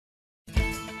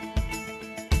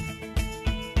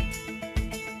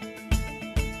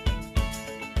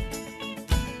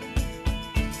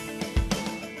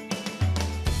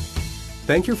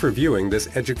Thank you for viewing this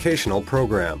educational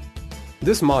program.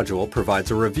 This module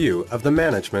provides a review of the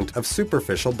management of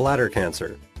superficial bladder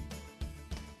cancer.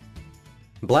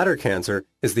 Bladder cancer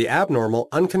is the abnormal,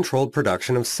 uncontrolled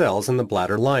production of cells in the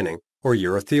bladder lining, or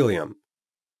urothelium.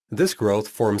 This growth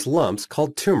forms lumps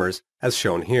called tumors, as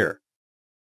shown here.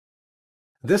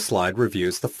 This slide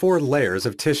reviews the 4 layers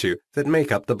of tissue that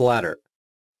make up the bladder.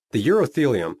 The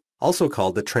urothelium, also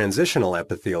called the transitional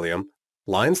epithelium,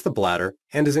 lines the bladder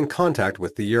and is in contact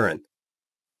with the urine.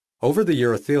 Over the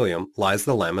urothelium lies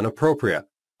the lamina propria,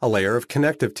 a layer of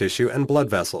connective tissue and blood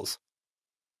vessels.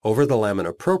 Over the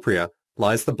lamina propria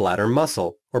lies the bladder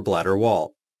muscle, or bladder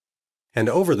wall. And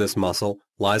over this muscle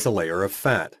lies a layer of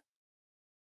fat.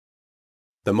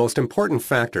 The most important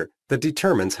factor that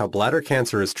determines how bladder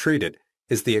cancer is treated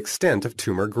is the extent of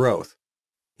tumor growth.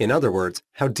 In other words,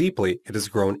 how deeply it has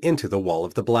grown into the wall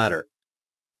of the bladder.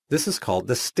 This is called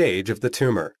the stage of the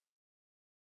tumor.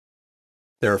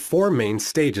 There are 4 main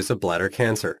stages of bladder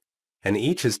cancer, and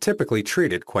each is typically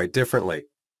treated quite differently.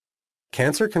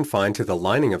 Cancer confined to the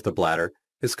lining of the bladder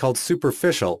is called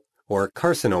superficial or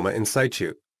carcinoma in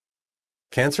situ.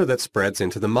 Cancer that spreads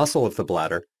into the muscle of the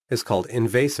bladder is called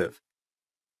invasive.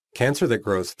 Cancer that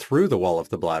grows through the wall of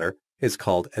the bladder is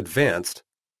called advanced,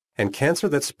 and cancer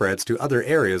that spreads to other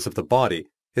areas of the body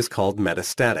is called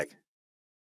metastatic.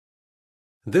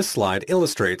 This slide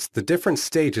illustrates the different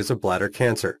stages of bladder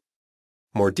cancer.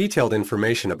 More detailed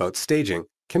information about staging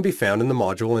can be found in the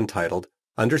module entitled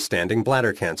Understanding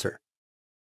Bladder Cancer.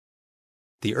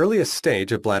 The earliest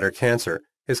stage of bladder cancer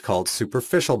is called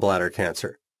superficial bladder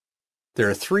cancer. There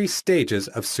are 3 stages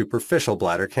of superficial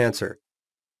bladder cancer.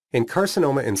 In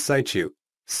carcinoma in situ,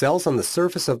 cells on the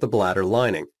surface of the bladder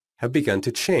lining have begun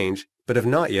to change but have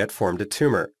not yet formed a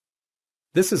tumor.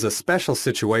 This is a special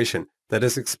situation that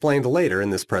is explained later in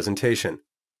this presentation.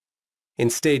 In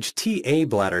stage TA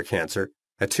bladder cancer,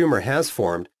 a tumor has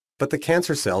formed, but the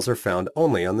cancer cells are found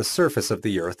only on the surface of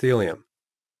the urothelium.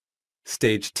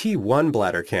 Stage T1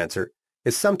 bladder cancer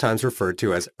is sometimes referred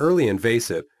to as early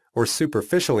invasive or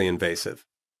superficially invasive.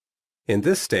 In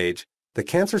this stage, the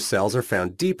cancer cells are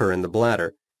found deeper in the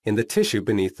bladder, in the tissue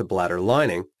beneath the bladder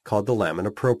lining called the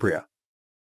lamina propria.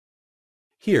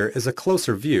 Here is a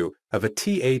closer view of a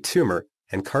TA tumor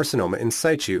and carcinoma in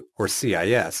situ, or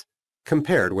CIS,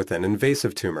 compared with an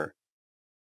invasive tumor.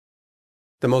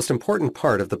 The most important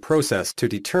part of the process to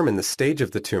determine the stage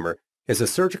of the tumor is a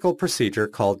surgical procedure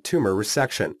called tumor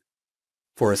resection.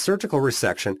 For a surgical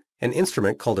resection, an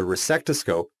instrument called a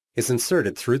resectoscope is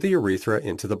inserted through the urethra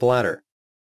into the bladder.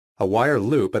 A wire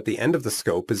loop at the end of the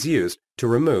scope is used to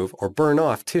remove or burn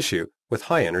off tissue with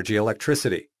high-energy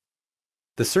electricity.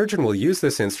 The surgeon will use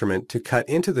this instrument to cut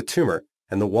into the tumor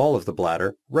and the wall of the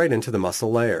bladder right into the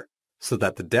muscle layer, so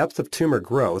that the depth of tumor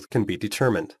growth can be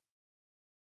determined.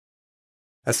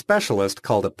 A specialist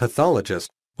called a pathologist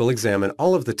will examine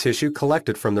all of the tissue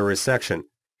collected from the resection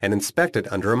and inspect it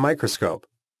under a microscope.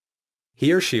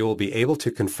 He or she will be able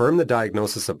to confirm the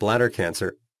diagnosis of bladder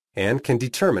cancer and can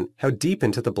determine how deep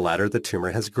into the bladder the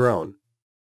tumor has grown.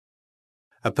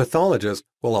 A pathologist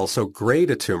will also grade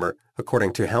a tumor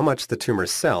according to how much the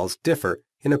tumor's cells differ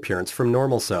in appearance from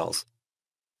normal cells.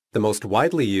 The most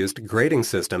widely used grading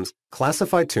systems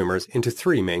classify tumors into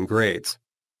 3 main grades: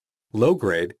 low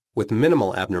grade, with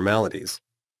minimal abnormalities;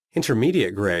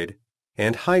 intermediate grade;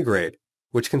 and high grade,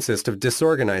 which consist of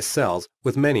disorganized cells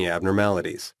with many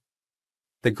abnormalities.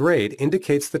 The grade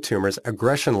indicates the tumor's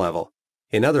aggression level,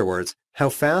 in other words, how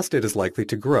fast it is likely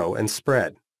to grow and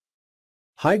spread.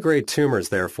 High-grade tumors,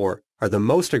 therefore, are the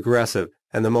most aggressive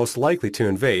and the most likely to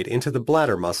invade into the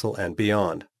bladder muscle and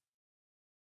beyond.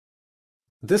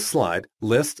 This slide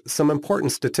lists some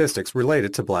important statistics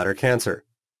related to bladder cancer.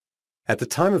 At the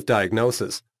time of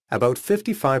diagnosis, about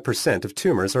 55% of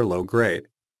tumors are low-grade,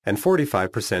 and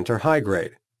 45% are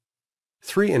high-grade.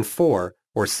 3 in 4,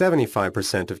 or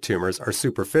 75% of tumors are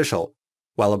superficial,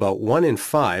 while about 1 in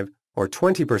 5, or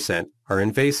 20%, are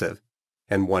invasive,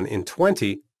 and 1 in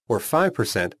 20, or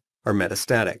 5%, are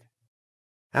metastatic.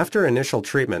 After initial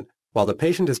treatment, while the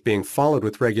patient is being followed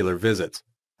with regular visits,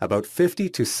 about 50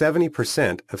 to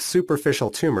 70% of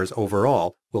superficial tumors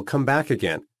overall will come back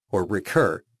again, or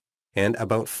recur, and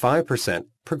about 5%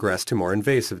 progress to more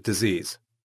invasive disease.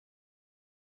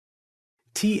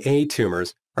 TA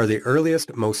tumors are the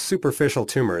earliest, most superficial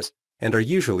tumors and are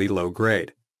usually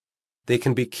low-grade. They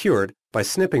can be cured by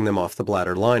snipping them off the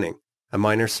bladder lining, a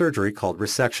minor surgery called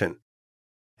resection.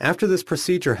 After this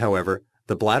procedure, however,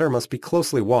 the bladder must be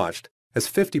closely watched, as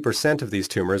 50% of these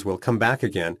tumors will come back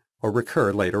again or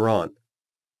recur later on.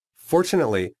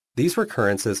 Fortunately, these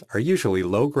recurrences are usually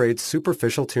low-grade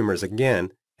superficial tumors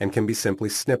again and can be simply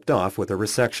snipped off with a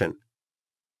resection.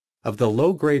 Of the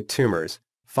low-grade tumors,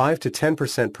 5 to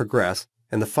 10% progress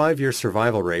and the 5-year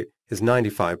survival rate is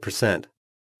 95%.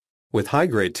 With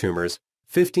high-grade tumors,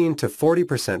 15 to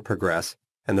 40% progress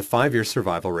and the 5-year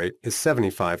survival rate is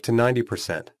 75 to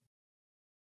 90%.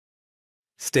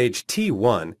 Stage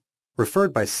T1,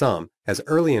 referred by some as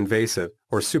early invasive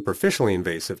or superficially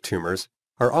invasive tumors,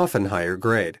 are often higher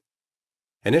grade.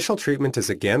 Initial treatment is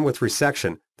again with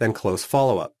resection, then close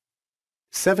follow-up.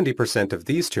 70% of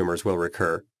these tumors will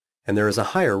recur, and there is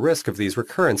a higher risk of these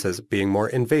recurrences being more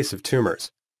invasive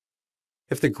tumors.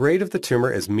 If the grade of the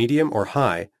tumor is medium or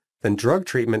high, then drug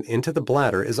treatment into the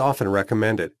bladder is often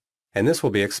recommended, and this will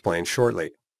be explained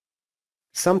shortly.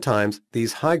 Sometimes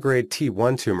these high-grade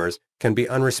T1 tumors can be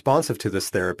unresponsive to this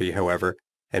therapy, however,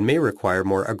 and may require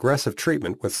more aggressive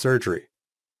treatment with surgery.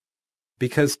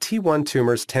 Because T1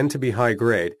 tumors tend to be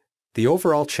high-grade, the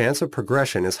overall chance of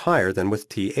progression is higher than with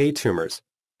Ta tumors,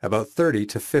 about 30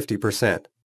 to 50%.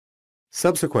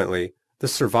 Subsequently, the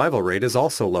survival rate is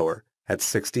also lower, at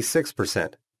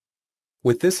 66%.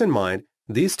 With this in mind,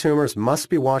 these tumors must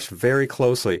be watched very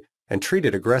closely and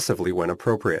treated aggressively when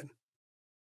appropriate.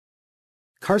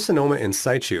 Carcinoma in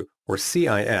situ, or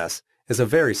CIS, is a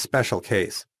very special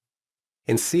case.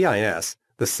 In CIS,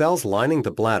 the cells lining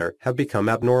the bladder have become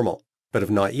abnormal, but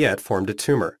have not yet formed a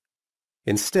tumor.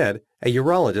 Instead, a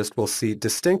urologist will see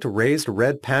distinct raised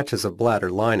red patches of bladder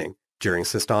lining during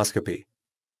cystoscopy.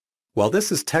 While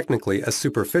this is technically a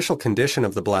superficial condition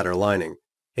of the bladder lining,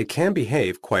 it can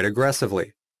behave quite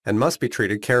aggressively and must be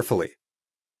treated carefully.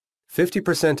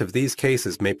 50% of these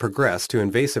cases may progress to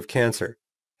invasive cancer,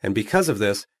 and because of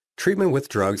this, treatment with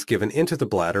drugs given into the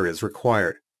bladder is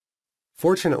required.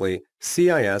 Fortunately,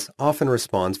 CIS often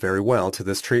responds very well to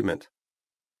this treatment.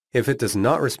 If it does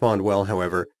not respond well,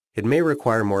 however, it may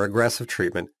require more aggressive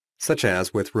treatment, such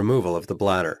as with removal of the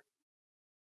bladder.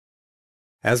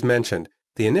 As mentioned,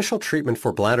 the initial treatment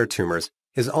for bladder tumors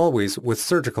is always with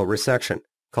surgical resection,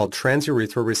 called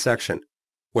transurethral resection,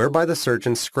 whereby the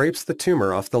surgeon scrapes the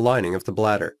tumor off the lining of the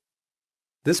bladder.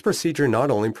 This procedure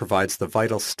not only provides the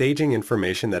vital staging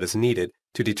information that is needed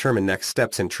to determine next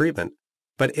steps in treatment,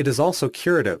 but it is also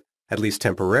curative, at least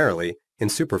temporarily, in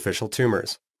superficial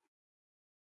tumors.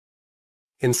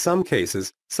 In some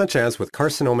cases, such as with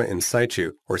carcinoma in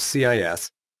situ, or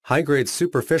CIS, high-grade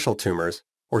superficial tumors,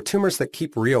 or tumors that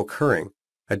keep reoccurring,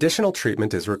 additional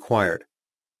treatment is required.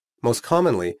 Most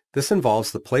commonly, this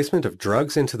involves the placement of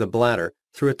drugs into the bladder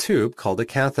through a tube called a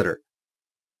catheter.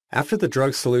 After the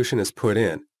drug solution is put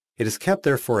in, it is kept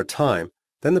there for a time,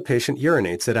 then the patient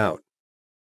urinates it out.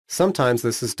 Sometimes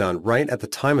this is done right at the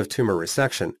time of tumor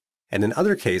resection, and in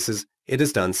other cases, it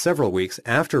is done several weeks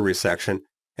after resection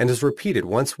and is repeated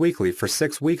once weekly for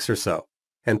 6 weeks or so,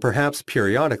 and perhaps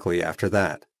periodically after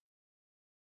that.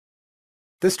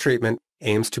 This treatment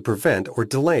aims to prevent or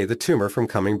delay the tumor from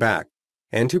coming back,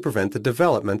 and to prevent the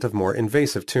development of more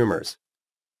invasive tumors.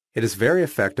 It is very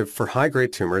effective for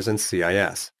high-grade tumors and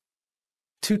CIS.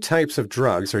 2 types of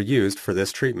drugs are used for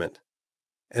this treatment.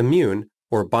 Immune,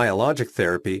 or biologic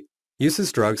therapy,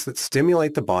 uses drugs that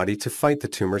stimulate the body to fight the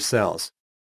tumor cells.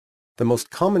 The most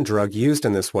common drug used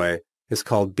in this way is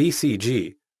called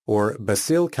BCG, or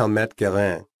Bacille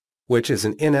Calmette-Guérin, which is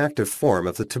an inactive form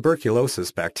of the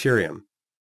tuberculosis bacterium.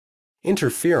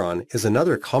 Interferon is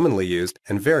another commonly used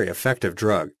and very effective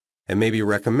drug, and may be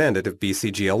recommended if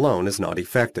BCG alone is not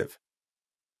effective.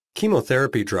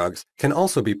 Chemotherapy drugs can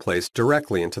also be placed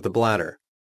directly into the bladder.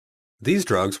 These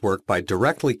drugs work by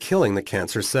directly killing the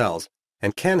cancer cells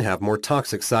and can have more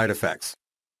toxic side effects.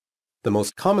 The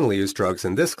most commonly used drugs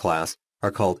in this class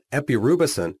are called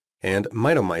epirubicin and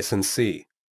mitomycin C.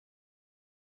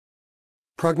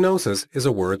 Prognosis is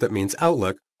a word that means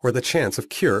outlook or the chance of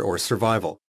cure or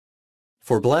survival.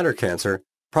 For bladder cancer,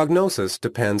 prognosis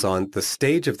depends on the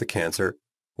stage of the cancer,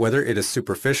 whether it is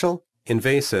superficial,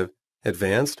 invasive,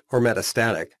 advanced, or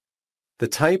metastatic, the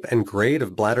type and grade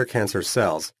of bladder cancer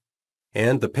cells,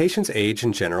 and the patient's age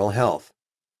and general health.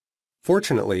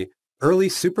 Fortunately, early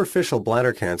superficial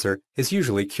bladder cancer is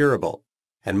usually curable,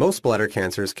 and most bladder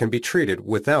cancers can be treated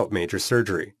without major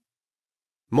surgery.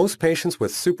 Most patients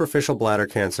with superficial bladder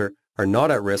cancer are not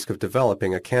at risk of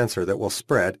developing a cancer that will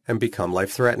spread and become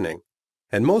life-threatening,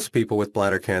 and most people with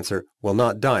bladder cancer will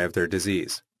not die of their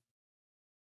disease.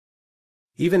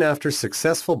 Even after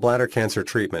successful bladder cancer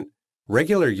treatment,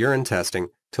 regular urine testing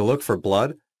to look for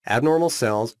blood, abnormal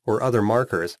cells, or other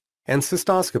markers, and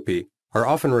cystoscopy are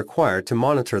often required to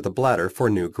monitor the bladder for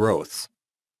new growths.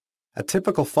 A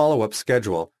typical follow-up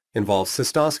schedule involves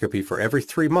cystoscopy for every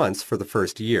 3 months for the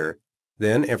first year,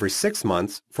 then every 6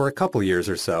 months for a couple years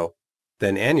or so,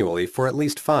 then annually for at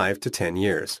least 5 to 10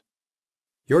 years.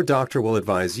 your doctor will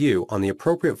advise you on the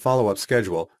appropriate follow-up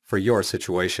schedule for your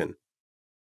situation.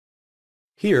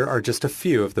 Here are just a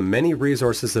few of the many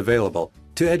resources available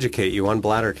to educate you on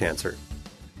bladder cancer.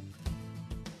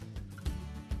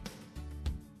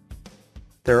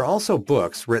 There are also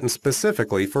books written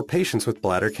specifically for patients with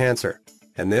bladder cancer,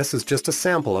 and this is just a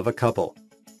sample of a couple.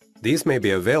 These may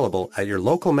be available at your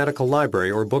local medical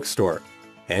library or bookstore,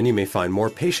 and you may find more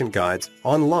patient guides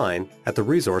online at the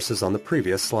resources on the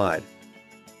previous slide.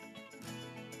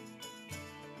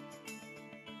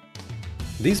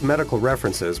 These medical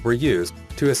references were used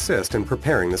to assist in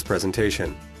preparing this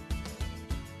presentation.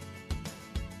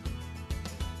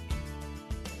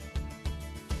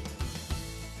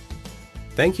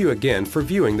 Thank you again for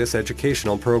viewing this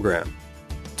educational program.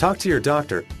 Talk to your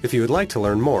doctor if you would like to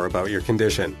learn more about your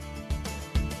condition.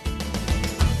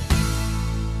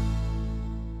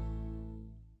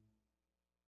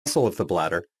 The muscle of the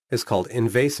bladder is called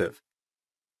invasive.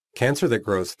 Cancer that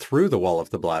grows through the wall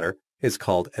of the bladder is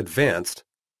called advanced,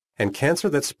 and cancer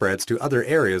that spreads to other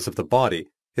areas of the body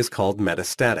is called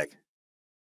metastatic.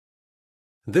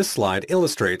 This slide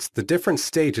illustrates the different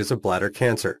stages of bladder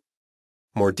cancer.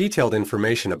 More detailed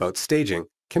information about staging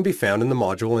can be found in the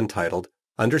module entitled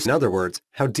in other words,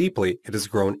 how deeply it has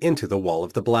grown into the wall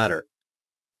of the bladder.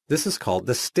 This is called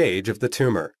the stage of the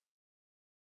tumor.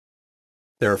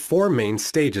 There are 4 main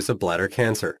stages of bladder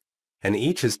cancer, and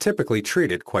each is typically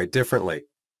treated quite differently.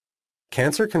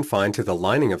 Cancer confined to the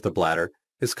lining of the bladder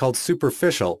is called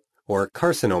superficial or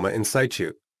carcinoma in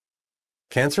situ.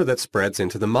 Cancer that spreads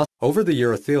into the muscle over the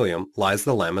urothelium lies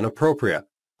the lamina propria,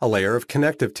 a layer of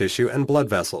connective tissue and blood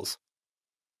vessels.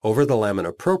 Over the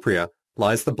lamina propria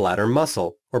lies the bladder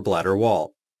muscle or bladder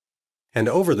wall, and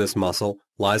over this muscle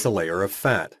lies a layer of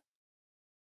fat.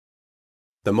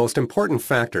 The most important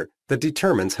factor that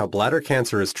determines how bladder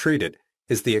cancer is treated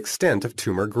is the extent of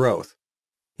tumor growth.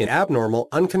 In abnormal,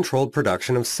 uncontrolled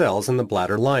production of cells in the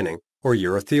bladder lining or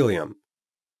urothelium.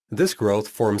 This growth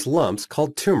forms lumps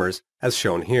called tumors as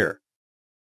shown here.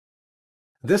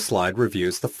 This slide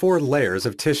reviews the 4 layers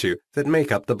of tissue that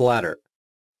make up the bladder.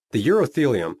 The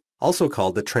urothelium, also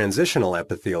called the transitional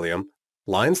epithelium,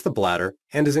 lines the bladder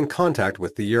and is in contact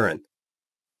with the urine.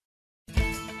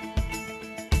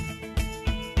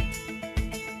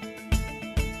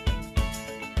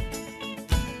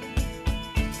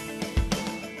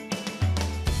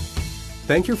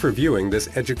 Thank you for viewing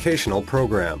this educational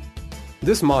program.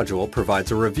 This module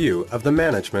provides a review of the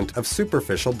management of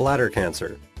superficial bladder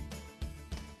cancer.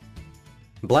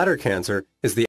 Bladder cancer is the